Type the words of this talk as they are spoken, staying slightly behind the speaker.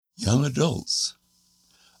Young adults,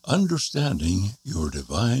 Understanding Your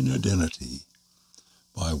Divine Identity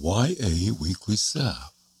by YA Weekly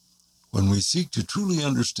Staff. When we seek to truly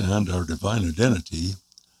understand our divine identity,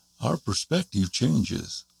 our perspective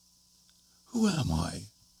changes. Who am I?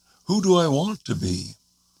 Who do I want to be?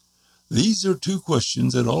 These are two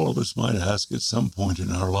questions that all of us might ask at some point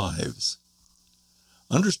in our lives.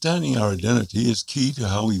 Understanding our identity is key to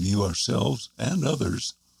how we view ourselves and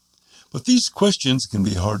others. But these questions can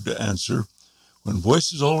be hard to answer when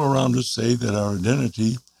voices all around us say that our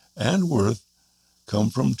identity and worth come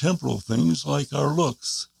from temporal things like our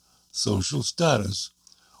looks, social status,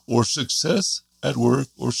 or success at work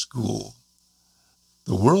or school.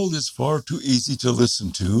 The world is far too easy to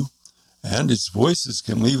listen to, and its voices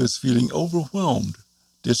can leave us feeling overwhelmed,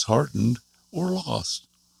 disheartened, or lost.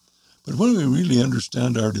 But when we really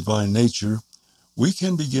understand our divine nature, we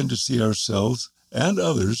can begin to see ourselves and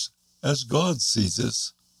others as God sees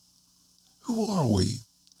us. Who are we?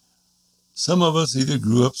 Some of us either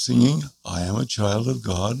grew up singing, "I am a child of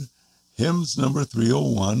God," hymns number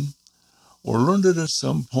 301, or learned it at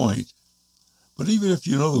some point. But even if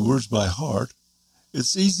you know the words by heart,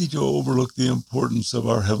 it's easy to overlook the importance of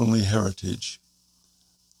our heavenly heritage.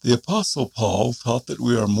 The Apostle Paul taught that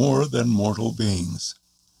we are more than mortal beings.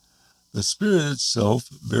 The Spirit itself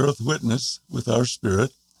beareth witness with our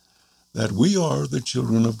spirit that we are the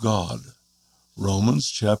children of God. Romans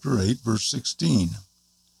chapter 8, verse 16.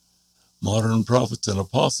 Modern prophets and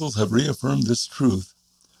apostles have reaffirmed this truth.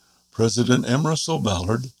 President M. Russell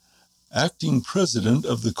Ballard, acting president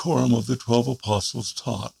of the Quorum of the 12 Apostles,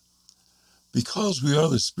 taught, "Because we are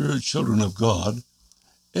the spirit children of God,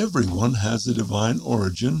 everyone has a divine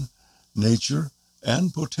origin, nature,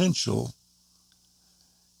 and potential.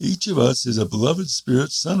 Each of us is a beloved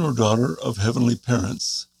spirit son or daughter of heavenly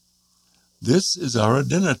parents. This is our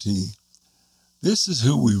identity. This is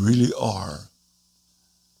who we really are."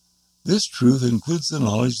 This truth includes the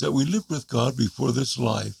knowledge that we lived with God before this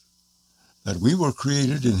life, that we were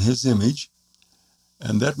created in His image,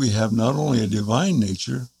 and that we have not only a divine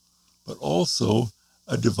nature, but also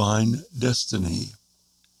a divine destiny.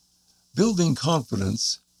 Building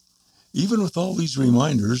confidence, even with all these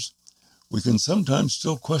reminders, we can sometimes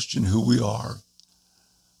still question who we are.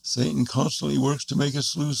 Satan constantly works to make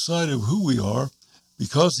us lose sight of who we are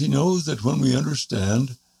because he knows that when we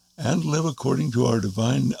understand and live according to our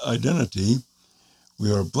divine identity,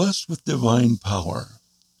 we are blessed with divine power.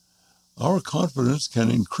 Our confidence can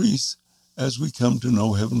increase as we come to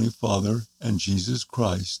know Heavenly Father and Jesus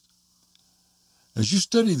Christ. As you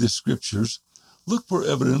study the Scriptures, look for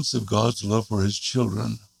evidence of God's love for His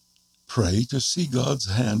children. Pray to see God's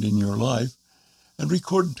hand in your life and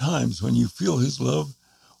record times when you feel His love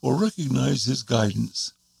or recognize His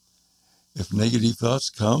guidance. If negative thoughts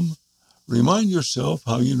come, remind yourself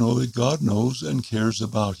how you know that God knows and cares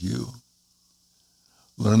about you.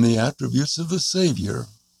 Learn the attributes of the Savior.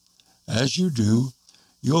 As you do,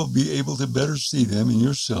 you'll be able to better see them in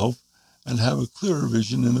yourself and have a clearer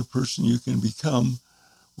vision in the person you can become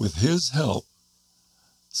with His help.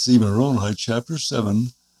 See Moroni chapter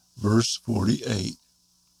 7, verse 48.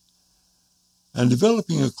 And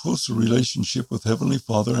developing a closer relationship with Heavenly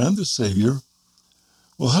Father and the Savior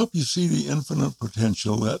will help you see the infinite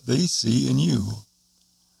potential that they see in you.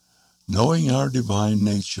 Knowing our divine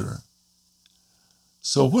nature.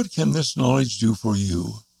 So what can this knowledge do for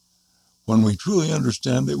you? When we truly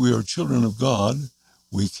understand that we are children of God,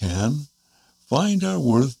 we can find our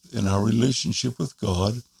worth in our relationship with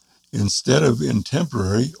God instead of in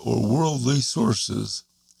temporary or worldly sources.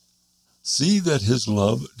 See that His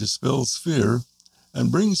love dispels fear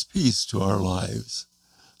and brings peace to our lives.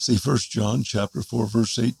 See 1 John chapter 4,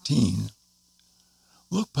 verse 18.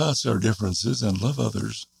 Look past our differences and love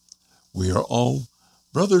others. We are all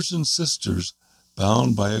brothers and sisters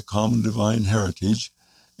bound by a common divine heritage,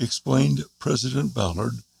 explained President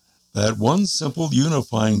Ballard. That one simple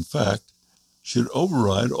unifying fact should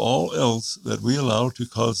override all else that we allow to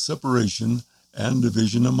cause separation and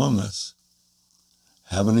division among us.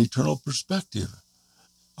 Have an eternal perspective.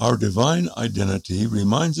 Our divine identity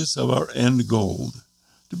reminds us of our end goal,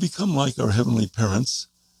 to become like our heavenly parents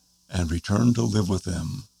and return to live with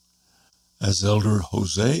them. As Elder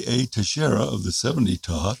Jose A. Teixeira of the 70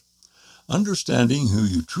 taught, understanding who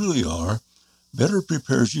you truly are better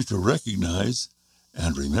prepares you to recognize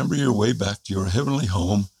and remember your way back to your heavenly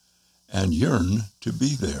home and yearn to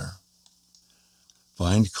be there.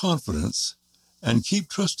 Find confidence and keep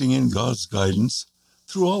trusting in God's guidance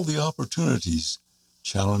through all the opportunities,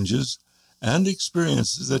 challenges, and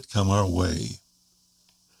experiences that come our way.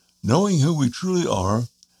 Knowing who we truly are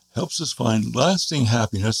helps us find lasting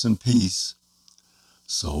happiness and peace.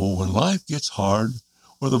 So when life gets hard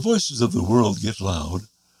or the voices of the world get loud,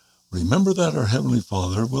 remember that our Heavenly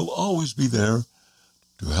Father will always be there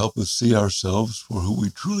to help us see ourselves for who we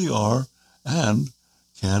truly are and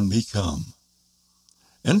can become.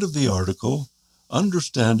 End of the article,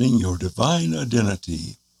 Understanding Your Divine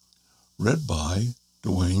Identity, read by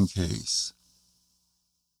Dwayne Case.